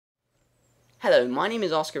Hello, my name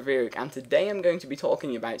is Oscar Viruk, and today I'm going to be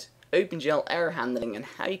talking about OpenGL error handling and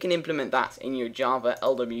how you can implement that in your Java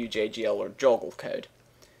LWJGL or JGL code.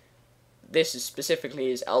 This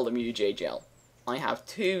specifically is LWJGL. I have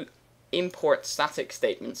two import static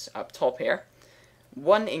statements up top here.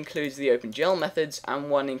 One includes the OpenGL methods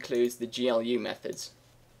and one includes the GLU methods.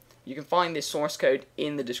 You can find this source code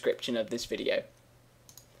in the description of this video.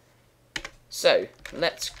 So,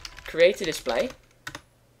 let's create a display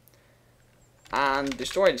and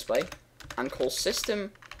destroy a display and call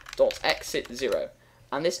system.exit0,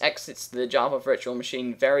 and this exits the Java virtual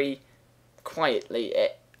machine very quietly.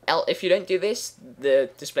 If you don't do this, the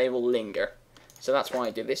display will linger, so that's why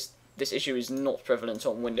I do this. This issue is not prevalent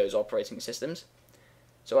on Windows operating systems.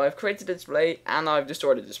 So I've created a display and I've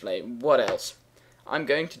destroyed a display. What else? I'm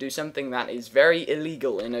going to do something that is very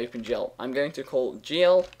illegal in OpenGL. I'm going to call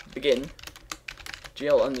glBegin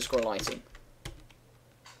GL_lighting.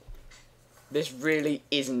 This really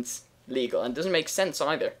isn't legal and doesn't make sense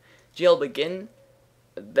either. glBegin,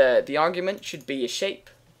 the argument should be a shape,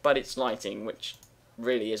 but it's lighting, which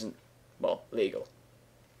really isn't, well, legal.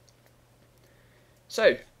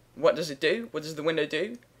 So, what does it do? What does the window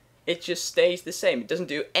do? It just stays the same. It doesn't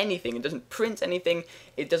do anything. It doesn't print anything.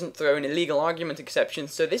 It doesn't throw an illegal argument exception.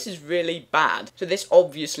 So this is really bad. So this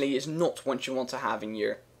obviously is not what you want to have in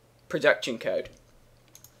your production code.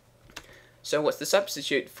 So what's the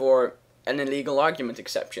substitute for an illegal argument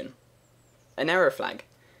exception? An error flag.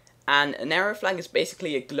 And an error flag is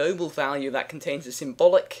basically a global value that contains a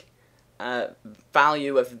symbolic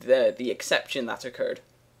value of the exception that occurred.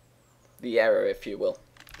 The error, if you will.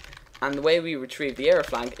 And the way we retrieve the error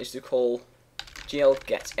flag is to call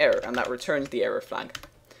glGetError, and that returns the error flag.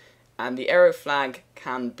 And the error flag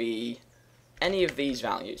can be any of these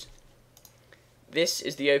values. This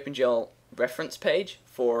is the OpenGL reference page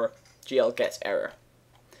for glGetError.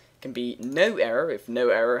 It can be no error if no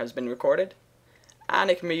error has been recorded,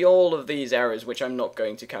 and it can be all of these errors, which I'm not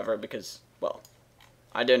going to cover because, well,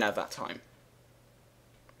 I don't have that time.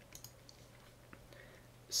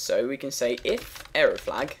 So we can say if error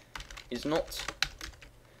flag is not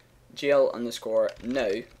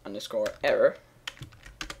gl_no_error,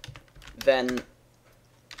 then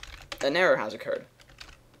an error has occurred.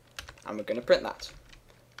 And we're going to print that.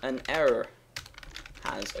 An error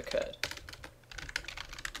has occurred.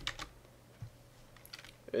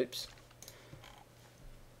 Oops.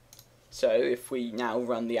 So if we now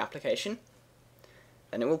run the application,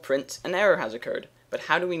 then it will print an error has occurred. But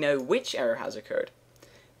how do we know which error has occurred?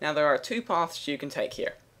 Now there are two paths you can take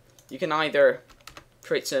here. You can either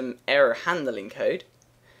create some error handling code,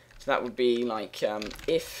 so that would be like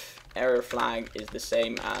if error flag is the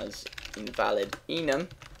same as invalid enum,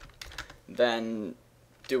 then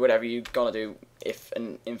do whatever you gotta do if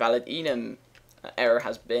an invalid enum error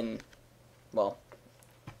has been, well,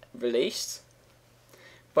 released.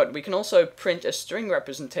 But we can also print a string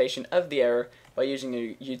representation of the error by using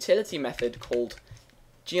a utility method called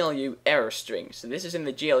glErrorString. So this is in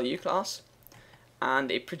the GLU class, and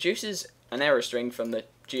it produces an error string from the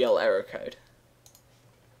glError code.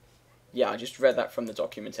 Yeah, I just read that from the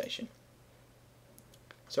documentation.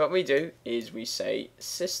 So what we do is we say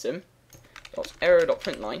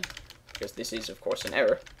system.error.println, because this is of course an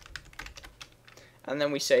error, and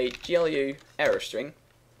then we say glErrorString,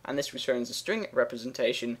 and this returns a string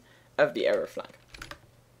representation of the error flag.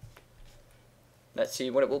 Let's see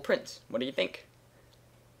what it will print. What do you think?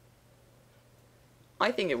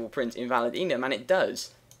 I think it will print invalid enum, and it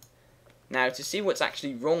does. Now, to see what's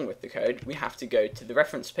actually wrong with the code, we have to go to the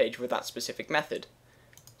reference page with that specific method.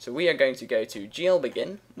 So we are going to go to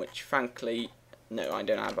glBegin, which frankly, no, I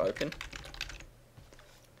don't have open.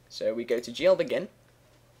 So we go to glBegin,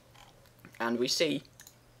 and we see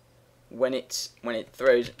when it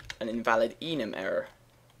throws an invalid enum error.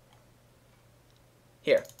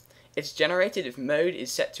 Here, it's generated if mode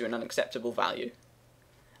is set to an unacceptable value.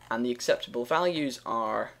 And the acceptable values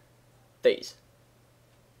are these.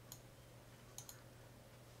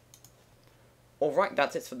 Alright,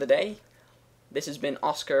 that's it for the day. This has been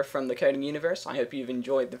Oscar from the Coding Universe. I hope you've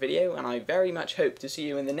enjoyed the video, and I very much hope to see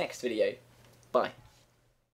you in the next video. Bye.